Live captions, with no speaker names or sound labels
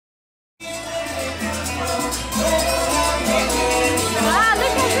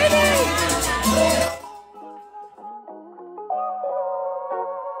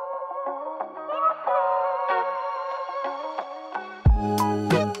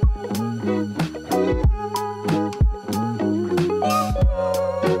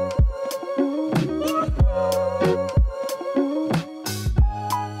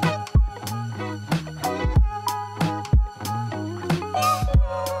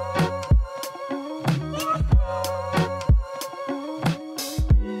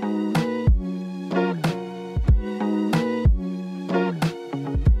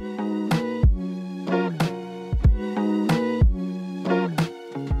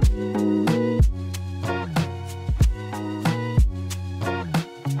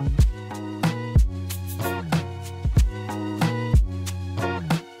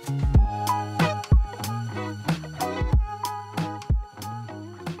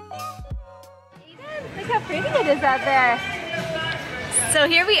how pretty it is out there. So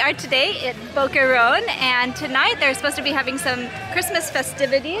here we are today at Boqueron, and tonight they're supposed to be having some Christmas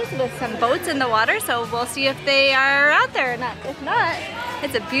festivities with some boats in the water, so we'll see if they are out there or not. If not,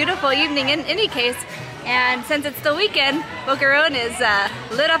 it's a beautiful evening in any case, and since it's the weekend, Boqueron is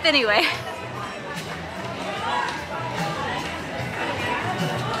lit up anyway.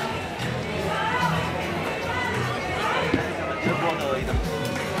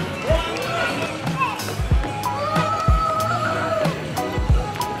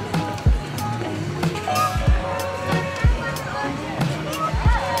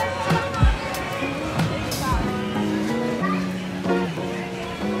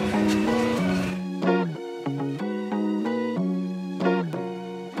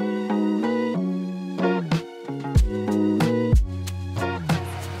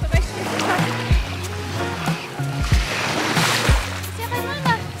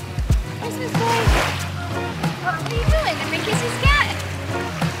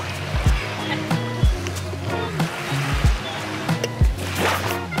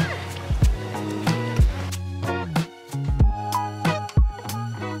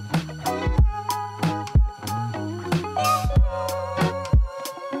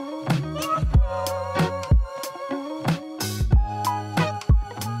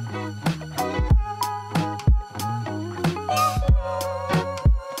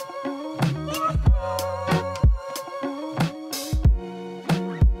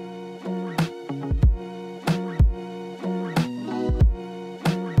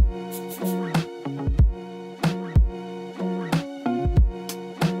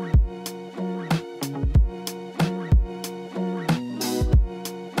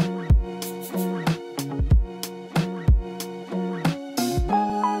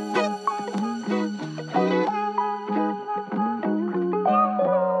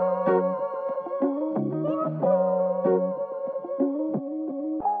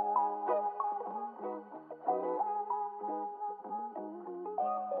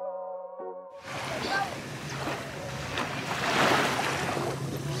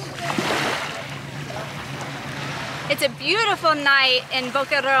 It's a beautiful night in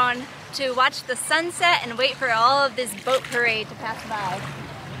Boqueron to watch the sunset and wait for all of this boat parade to pass by.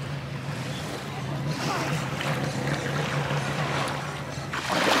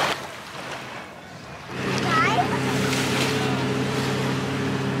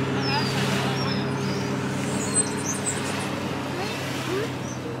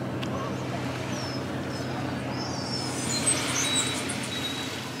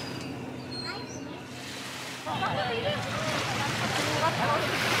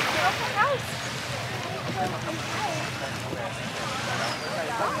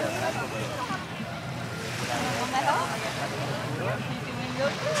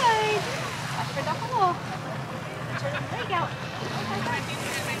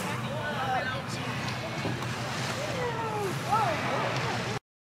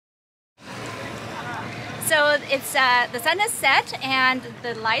 So it's the sun has set and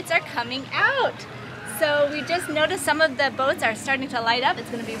the lights are coming out. So we just noticed some of the boats are starting to light up. It's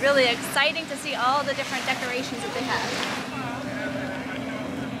going to be really exciting to see all the different decorations that they have.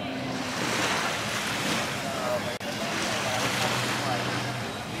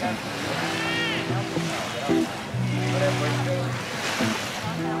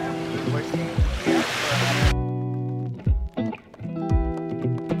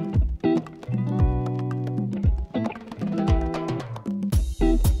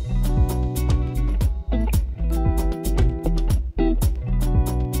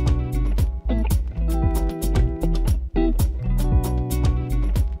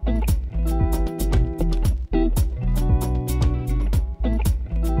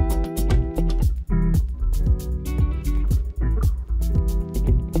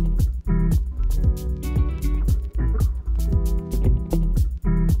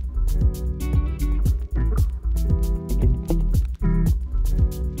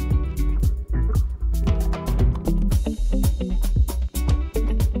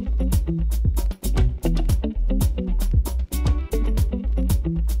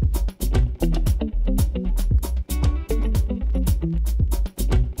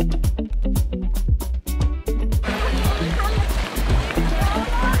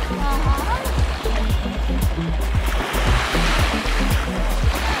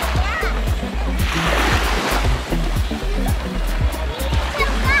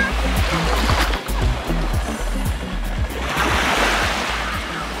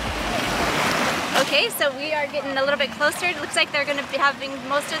 Okay, so we are getting a little bit closer. It looks like they're going to be having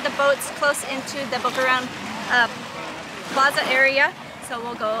most of the boats close into the Boqueron plaza area. so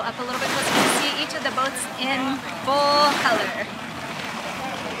we'll go up a little bit closer to see each of the boats in full color.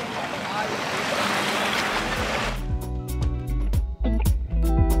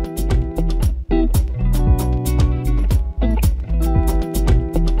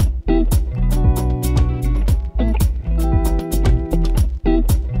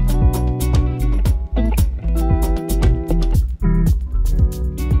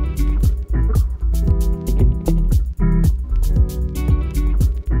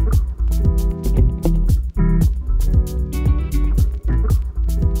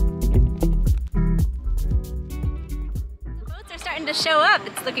 To show up.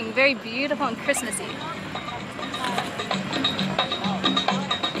 It's looking very beautiful and Christmassy.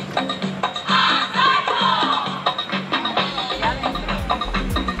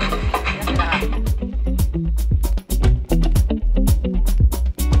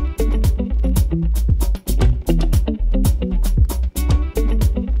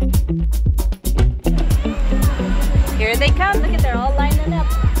 Here they come. Look at, they're all lining up.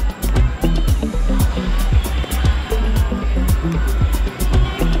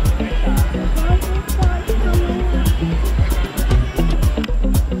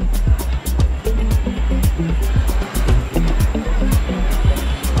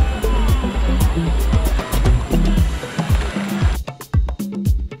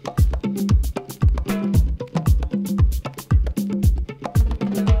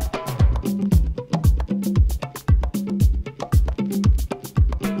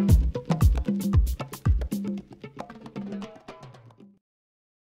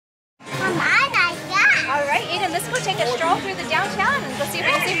 Alright, Aiden, let's go take a stroll through the downtown and go see if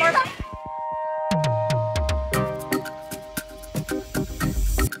we can see more.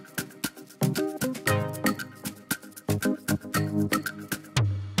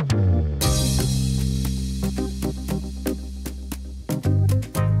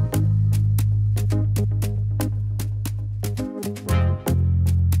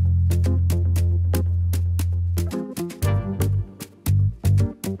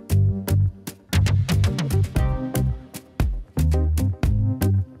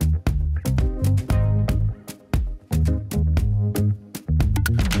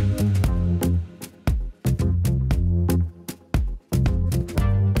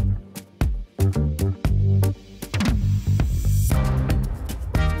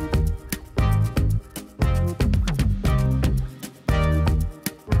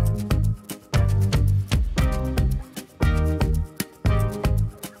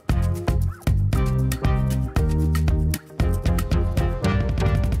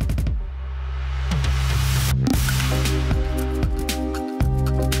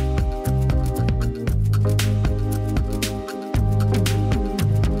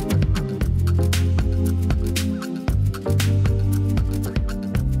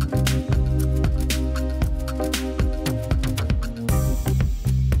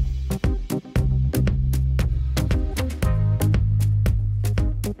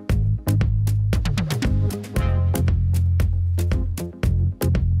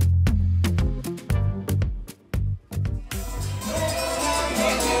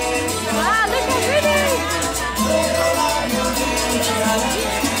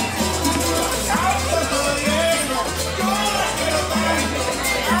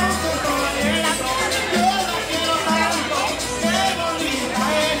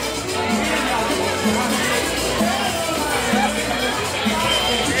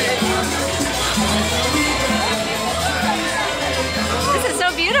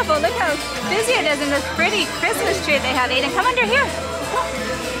 Look how busy it is in this pretty Christmas tree they have. Aiden, come under here.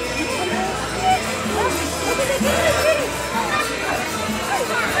 Look at the Christmas tree.